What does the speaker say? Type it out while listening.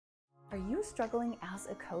Are you struggling as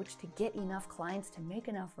a coach to get enough clients to make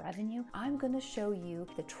enough revenue? I'm going to show you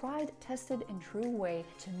the tried, tested, and true way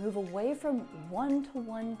to move away from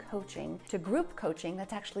one-to-one coaching to group coaching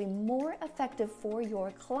that's actually more effective for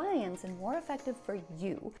your clients and more effective for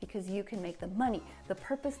you, because you can make the money, the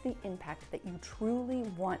purpose, the impact that you truly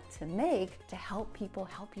want to make to help people,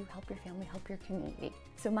 help you, help your family, help your community.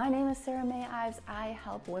 So my name is Sarah May Ives. I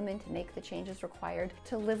help women to make the changes required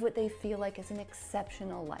to live what they feel like is an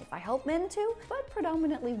exceptional life. I help men too, but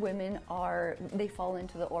predominantly women they fall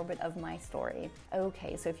into the orbit of my story.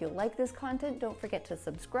 Okay, so if you like this content, don't forget to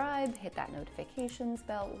subscribe, hit that notifications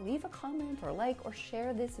bell, leave a comment or like or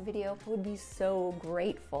share this video. I would be so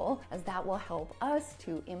grateful, as that will help us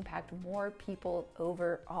to impact more people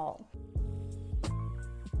overall.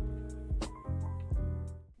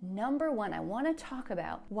 Number one, I want to talk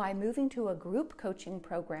about why moving to a group coaching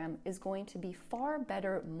program is going to be far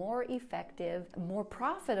better, more effective, more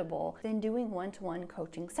profitable than doing one-to-one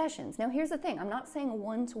coaching sessions. Now, here's the thing. I'm not saying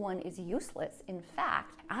one-to-one is useless. In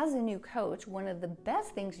fact, as a new coach, one of the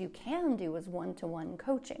best things you can do is one-to-one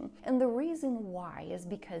coaching. And the reason why is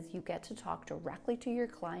because you get to talk directly to your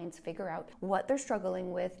clients, figure out what they're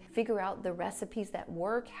struggling with, figure out the recipes that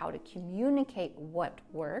work, how to communicate what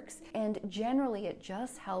works, and generally it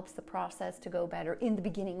just helps the process to go better in the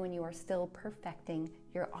beginning when you are still perfecting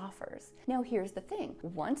your offers. Now, here's the thing.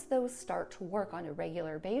 Once those start to work on a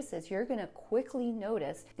regular basis, you're going to quickly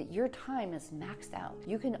notice that your time is maxed out.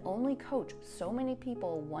 You can only coach so many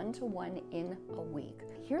people one-to-one in a week.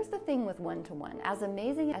 Here's the thing with one-to-one. As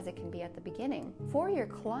amazing as it can be at the beginning, for your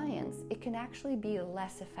clients, it can actually be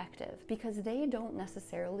less effective because they don't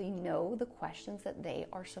necessarily know the questions that they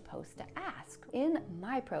are supposed to ask. In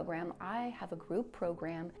my program, I have a group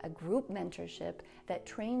program, a group mentorship that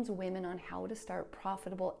trains women on how to start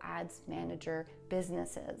profitable ads manager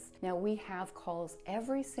businesses. Now, we have calls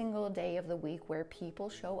every single day of the week where people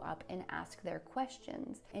show up and ask their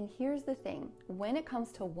questions. And here's the thing, when it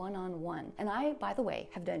comes to one-on-one, and I, by the way,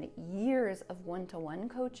 have done years of one-to-one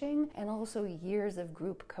coaching and also years of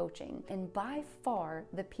group coaching. And by far,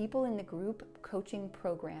 the people in the group coaching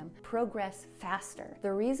program progress faster.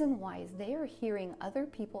 The reason why is they are hearing other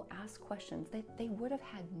people ask questions that they would have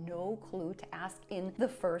had no clue to ask in the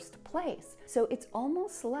first place. So it's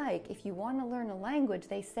almost like if you want to learn a language,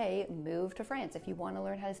 they say move to France. If you want to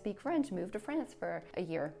learn how to speak French, move to France for a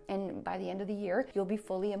year. And by the end of the year, you'll be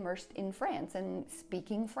fully immersed in France and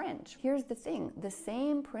speaking French. Here's the thing, the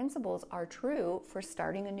same principles are true for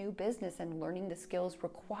starting a new business and learning the skills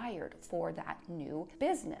required for that new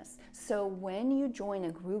business. So when you join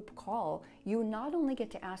a group call, you not only get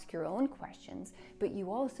to ask your own questions, but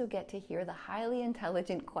you also get to hear the highly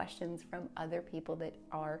intelligent questions from other people that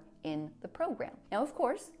are in the program. Now, of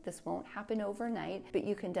course, this won't happen overnight, but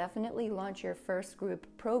you can definitely launch your first group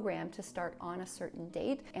program to start on a certain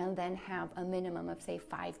date and then have a minimum of, say,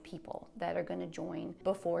 5 people that are going to join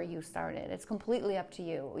before you start it. It's completely up to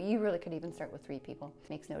you. You really could even start with 3 people.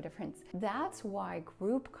 Makes no difference. That's why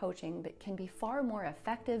group coaching can be far more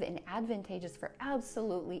effective and advantageous for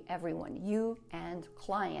absolutely everyone, you and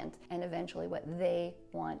client, and eventually what they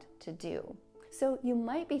want to do. So you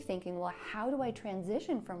might be thinking, well, how do I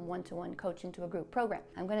transition from one-to-one coaching to a group program?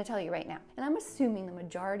 I'm going to tell you right now. And I'm assuming the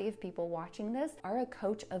majority of people watching this are a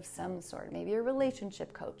coach of some sort. Maybe you're a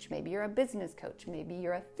relationship coach, maybe you're a business coach, maybe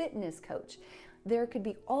you're a fitness coach. There could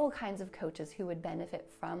be all kinds of coaches who would benefit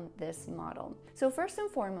from this model. So first and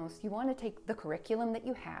foremost, you want to take the curriculum that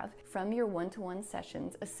you have from your one-to-one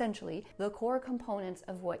sessions, essentially the core components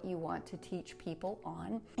of what you want to teach people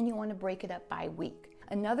on, and you want to break it up by week.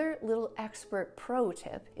 Another little expert pro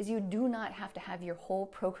tip is you do not have to have your whole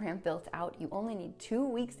program built out. You only need 2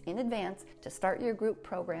 weeks in advance to start your group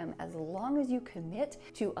program, as long as you commit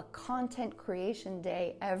to a content creation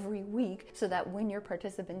day every week, so that when your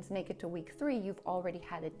participants make it to week 3, you've already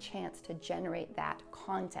had a chance to generate that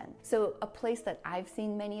content. So a place that I've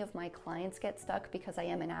seen many of my clients get stuck, because I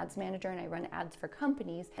am an ads manager and I run ads for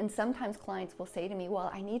companies, and sometimes clients will say to me,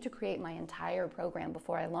 well, I need to create my entire program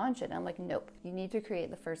before I launch it. And I'm like, nope, you need to create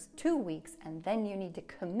the first 2 weeks, and then you need to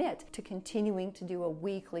commit to continuing to do a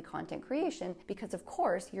weekly content creation, because of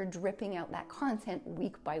course you're dripping out that content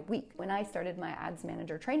week by week. When I started my ads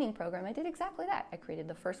manager training program, I did exactly that. I created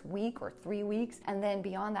the first week or 3 weeks, and then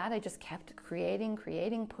beyond that I just kept creating,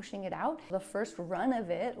 pushing it out. The first run of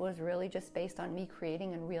it was really just based on me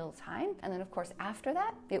creating in real time, and then of course after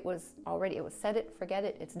that it was set it, forget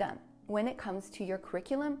it, it's done. When it comes to your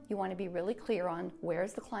curriculum, you want to be really clear on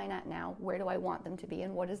where's the client at now, where do I want them to be,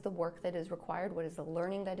 and what is the work that is required, what is the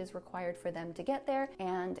learning that is required for them to get there,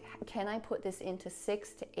 and can I put this into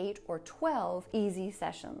 6 to 8 or 12 easy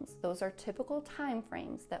sessions? Those are typical time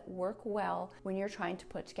frames that work well when you're trying to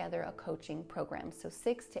put together a coaching program. So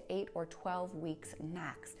 6 to 8 or 12 weeks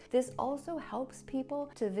max. This also helps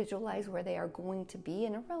people to visualize where they are going to be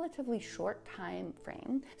in a relatively short time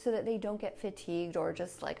frame so that they don't get fatigued or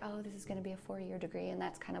just like, oh, this is going to be a 4-year degree, and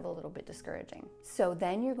that's kind of a little bit discouraging. So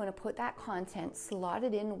then you're going to put that content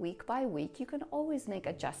slotted in week by week. You can always make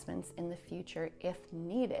adjustments in the future if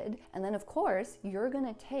needed. And then of course, you're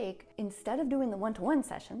going to take, instead of doing the one-to-one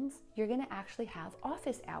sessions, you're going to actually have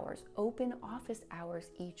office hours, open office hours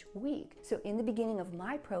each week. So in the beginning of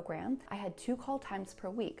my program, I had 2 call times per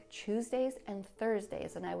week, Tuesdays and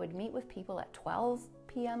Thursdays, and I would meet with people at 12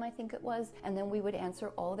 p.m. I think it was, and then we would answer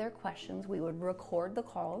all their questions. We would record the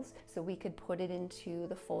calls so we could put it into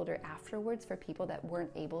the folder afterwards for people that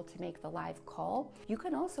weren't able to make the live call. You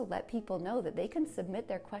can also let people know that they can submit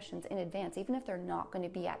their questions in advance, even if they're not going to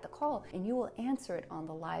be at the call, and you will answer it on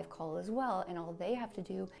the live call as well, and all they have to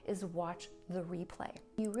do is watch the replay.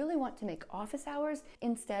 You really want to make office hours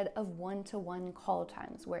instead of one-to-one call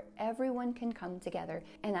times where everyone can come together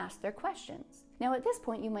and ask their questions. Now at this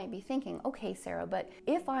point you might be thinking, okay Sarah, but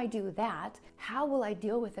if I do that, how will I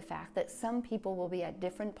deal with the fact that some people will be at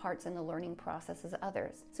different parts in the learning process as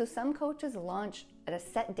others? So some coaches launch at a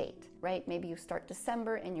set date, right? Maybe you start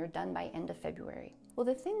December and you're done by end of February. Well,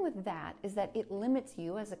 the thing with that is that it limits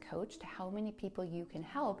you as a coach to how many people you can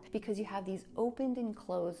help because you have these opened and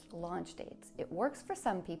closed launch dates. It works for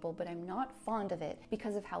some people, but I'm not fond of it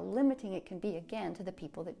because of how limiting it can be, again, to the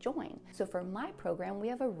people that join. So for my program, we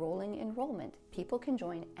have a rolling enrollment. People can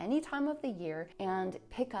join any time of the year and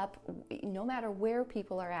pick up no matter where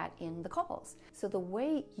people are at in the calls. So the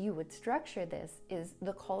way you would structure this is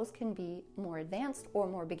the calls can be more advanced or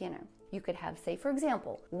more beginner. You could have, say for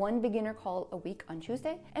example, 1 beginner call a week on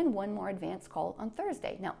Tuesday and 1 more advanced call on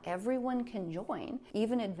Thursday. Now everyone can join,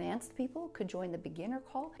 even advanced people could join the beginner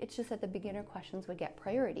call. It's just that the beginner questions would get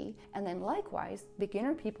priority. And then likewise,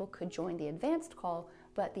 beginner people could join the advanced call,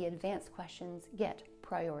 but the advanced questions get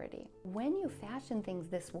priority. When you fashion things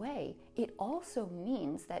this way, it also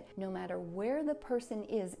means that no matter where the person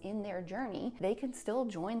is in their journey, they can still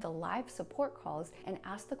join the live support calls and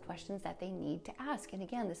ask the questions that they need to ask. And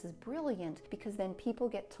again, this is brilliant because then people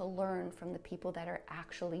get to learn from the people that are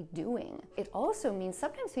actually doing. It also means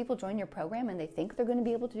sometimes people join your program and they think they're going to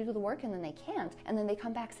be able to do the work and then they can't. And then they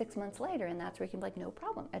come back 6 months later and that's where you can be like, no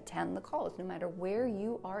problem, attend the calls no matter where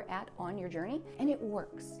you are at on your journey. And it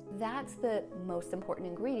works. That's the most important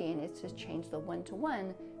ingredient, is to change the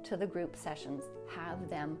one-to-one to the group sessions. Have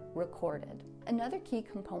them recorded. Another key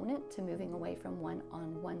component to moving away from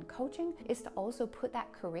one-on-one coaching is to also put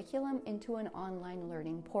that curriculum into an online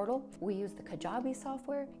learning portal. We use the Kajabi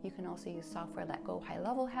software. You can also use software that Go High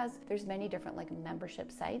Level has. There's many different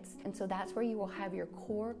membership sites. And so that's where you will have your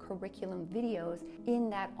core curriculum videos in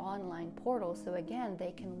that online portal. So again,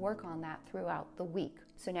 they can work on that throughout the week.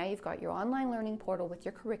 So now you've got your online learning portal with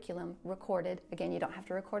your curriculum recorded. Again, you don't have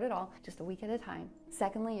to record it all, just a week at a time.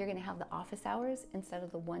 Secondly, you're going to have the office hours instead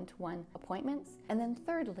of the one-to-one appointments. And then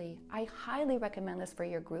thirdly, I highly recommend this for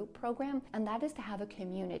your group program, and that is to have a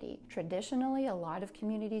community. Traditionally, a lot of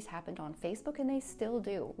communities happened on Facebook, and they still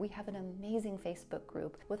do. We have an amazing Facebook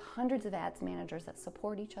group with hundreds of ads managers that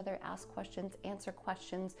support each other, ask questions, answer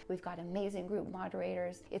questions. We've got amazing group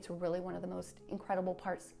moderators. It's really one of the most incredible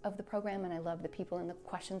parts of the program, and I love the people and the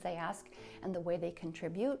questions they ask and the way they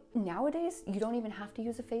contribute. Nowadays, you don't even have to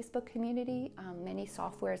use a Facebook community. Many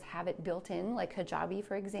softwares have it built in, like Kajabi,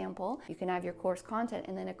 for example. You can have your course content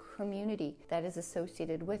and then a community that is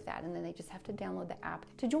associated with that, and then they just have to download the app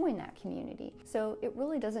to join that community. So it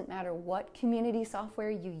really doesn't matter what community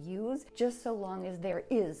software you use, just so long as there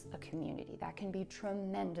is a community. That can be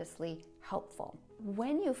tremendously helpful.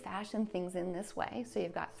 When you fashion things in this way, so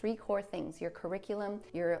you've got 3 core things: your curriculum,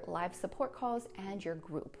 your live support calls, and your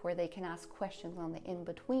group, where they can ask questions on the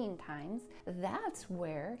in-between times, that's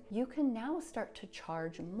where you can now start to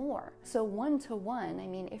charge more. So one-to-one, I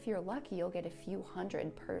mean, if you're lucky, you'll get a few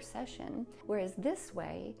hundred per session, whereas this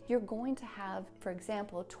way, you're going to have, for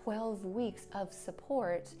example, 12 weeks of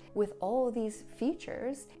support with all of these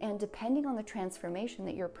features, and depending on the transformation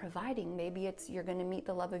that you're providing, maybe it's you're going to meet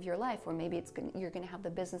the love of your life, or maybe you're going to have the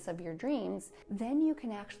business of your dreams, then you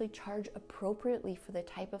can actually charge appropriately for the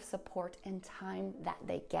type of support and time that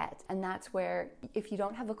they get. And that's where, if you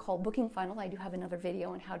don't have a call booking funnel, I do have another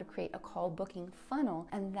video on how to create a call booking funnel,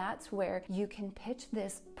 and that's where you can pitch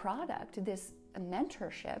this product, this a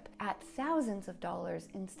mentorship at thousands of dollars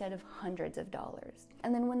instead of hundreds of dollars.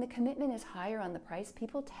 And then when the commitment is higher on the price,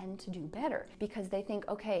 people tend to do better because they think,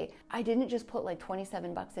 okay, I didn't just put like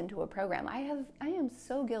 27 bucks into a program. I am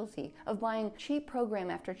so guilty of buying cheap program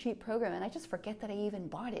after cheap program, and I just forget that I even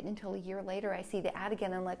bought it until a year later I see the ad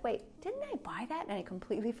again and I'm like, wait, didn't I buy that? And I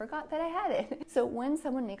completely forgot that I had it. So when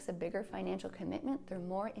someone makes a bigger financial commitment, they're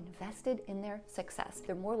more invested in their success.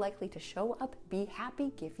 They're more likely to show up, be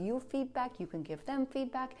happy, give you feedback, you can give them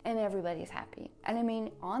feedback, and everybody's happy. And I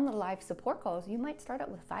mean, on the live support calls, you might start out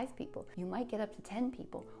with 5 people, you might get up to 10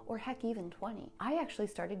 people, or heck, even 20. I actually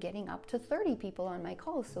started getting up to 30 people on my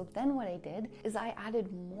calls. So then what I did is I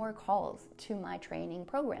added more calls to my training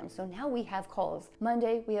program. So now we have calls.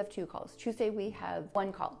 Monday, we have 2 calls. Tuesday, we have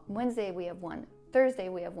 1 call. Wednesday, we have 1. Thursday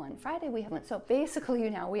we have 1, Friday we have 1. So basically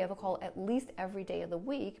now we have a call at least every day of the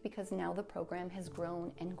week because now the program has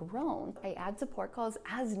grown and grown. I add support calls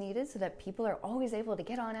as needed so that people are always able to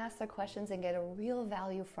get on, ask their questions, and get a real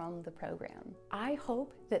value from the program. I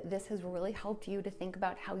hope that this has really helped you to think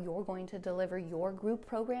about how you're going to deliver your group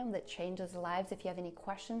program that changes lives. If you have any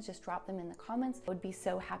questions, just drop them in the comments. I would be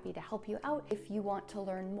so happy to help you out. If you want to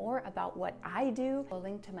learn more about what I do, I'll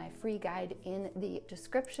link to my free guide in the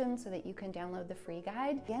description so that you can download the free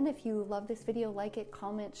guide. Again, if you love this video, like it,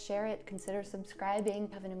 comment, share it, consider subscribing.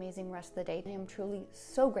 Have an amazing rest of the day. I am truly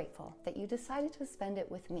so grateful that you decided to spend it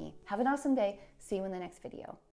with me. Have an awesome day. See you in the next video.